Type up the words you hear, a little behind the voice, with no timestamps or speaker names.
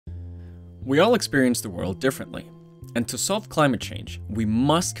We all experience the world differently, and to solve climate change, we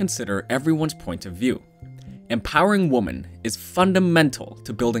must consider everyone's point of view. Empowering women is fundamental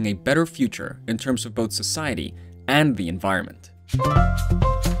to building a better future in terms of both society and the environment.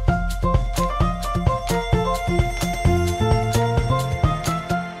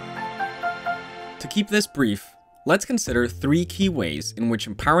 To keep this brief, let's consider 3 key ways in which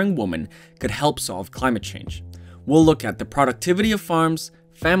empowering women could help solve climate change. We'll look at the productivity of farms,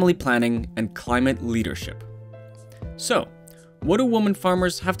 family planning, and climate leadership. So, what do women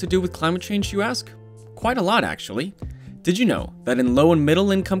farmers have to do with climate change, you ask? Quite a lot, actually. Did you know that in low and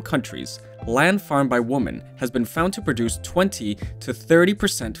middle income countries, land farmed by women has been found to produce 20 to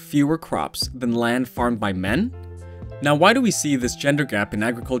 30% fewer crops than land farmed by men? Now, why do we see this gender gap in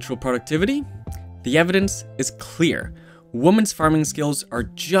agricultural productivity? The evidence is clear. Women's farming skills are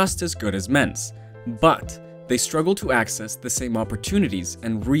just as good as men's, but they struggle to access the same opportunities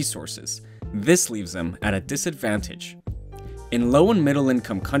and resources. This leaves them at a disadvantage. In low and middle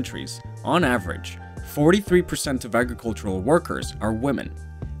income countries, on average, 43% of agricultural workers are women.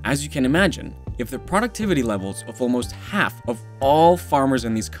 As you can imagine, if the productivity levels of almost half of all farmers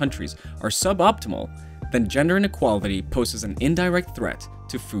in these countries are suboptimal, then gender inequality poses an indirect threat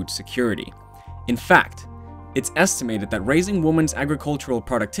to food security. In fact, it's estimated that raising women's agricultural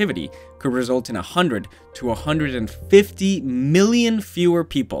productivity could result in 100 to 150 million fewer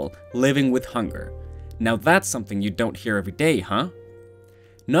people living with hunger. Now that's something you don't hear every day, huh?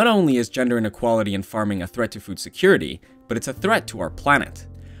 Not only is gender inequality in farming a threat to food security, but it's a threat to our planet.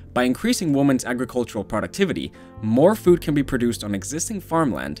 By increasing women's agricultural productivity, more food can be produced on existing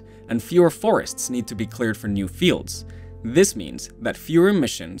farmland, and fewer forests need to be cleared for new fields. This means that fewer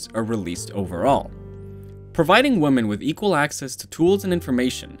emissions are released overall. Providing women with equal access to tools and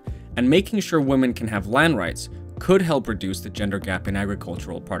information, and making sure women can have land rights could help reduce the gender gap in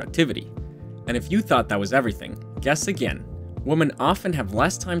agricultural productivity. And if you thought that was everything, guess again. Women often have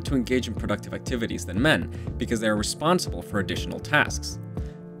less time to engage in productive activities than men because they are responsible for additional tasks.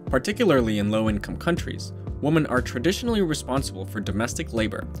 Particularly in low-income countries, women are traditionally responsible for domestic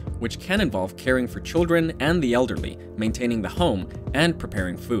labor, which can involve caring for children and the elderly, maintaining the home, and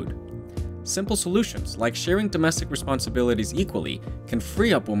preparing food. Simple solutions like sharing domestic responsibilities equally can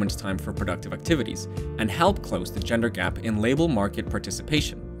free up women's time for productive activities and help close the gender gap in labor market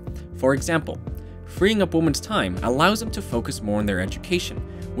participation. For example, freeing up women's time allows them to focus more on their education,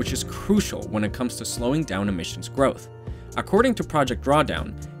 which is crucial when it comes to slowing down emissions growth. According to Project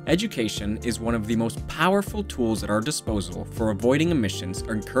Drawdown, education is one of the most powerful tools at our disposal for avoiding emissions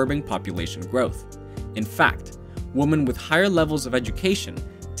and curbing population growth. In fact, women with higher levels of education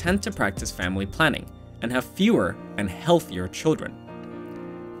tend to practice family planning and have fewer and healthier children.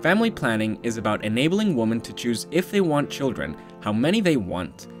 Family planning is about enabling women to choose if they want children, how many they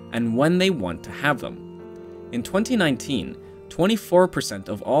want, and when they want to have them. In 2019, 24%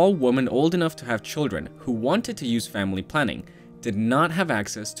 of all women old enough to have children who wanted to use family planning did not have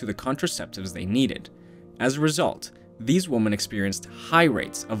access to the contraceptives they needed. As a result, these women experienced high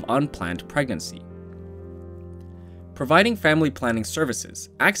rates of unplanned pregnancy. Providing family planning services,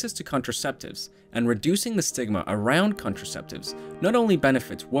 access to contraceptives, and reducing the stigma around contraceptives not only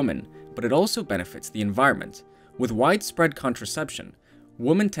benefits women, but it also benefits the environment. With widespread contraception,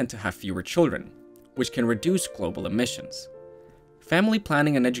 women tend to have fewer children, which can reduce global emissions. Family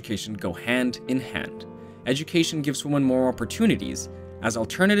planning and education go hand in hand. Education gives women more opportunities as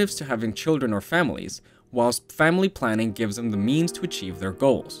alternatives to having children or families, whilst family planning gives them the means to achieve their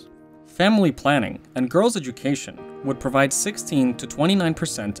goals. Family planning and girls' education would provide 16 to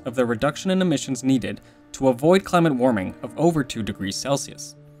 29% of the reduction in emissions needed to avoid climate warming of over 2 degrees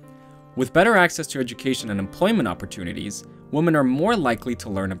Celsius. With better access to education and employment opportunities, women are more likely to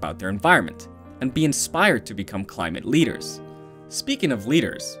learn about their environment and be inspired to become climate leaders. Speaking of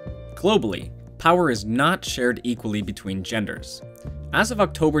leaders, globally, power is not shared equally between genders. As of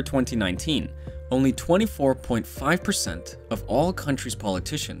October 2019, only 24.5% of all countries'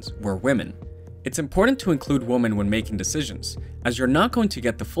 politicians were women. It's important to include women when making decisions, as you're not going to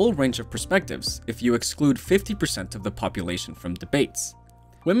get the full range of perspectives if you exclude 50% of the population from debates.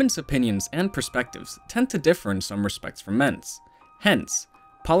 Women's opinions and perspectives tend to differ in some respects from men's. Hence,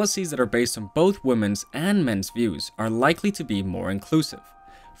 policies that are based on both women's and men's views are likely to be more inclusive.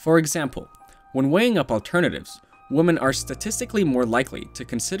 For example, when weighing up alternatives, women are statistically more likely to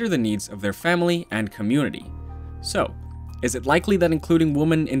consider the needs of their family and community. So, is it likely that including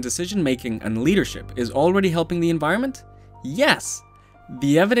women in decision-making and leadership is already helping the environment? Yes!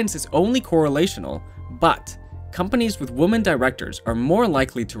 The evidence is only correlational, but Companies with women directors are more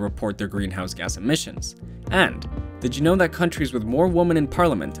likely to report their greenhouse gas emissions. And did you know that countries with more women in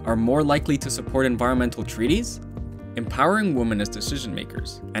parliament are more likely to support environmental treaties? Empowering women as decision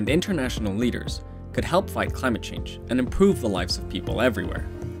makers and international leaders could help fight climate change and improve the lives of people everywhere.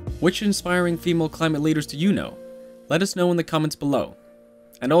 Which inspiring female climate leaders do you know? Let us know in the comments below.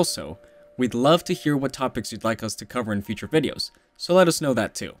 And also, we'd love to hear what topics you'd like us to cover in future videos, so let us know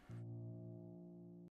that too.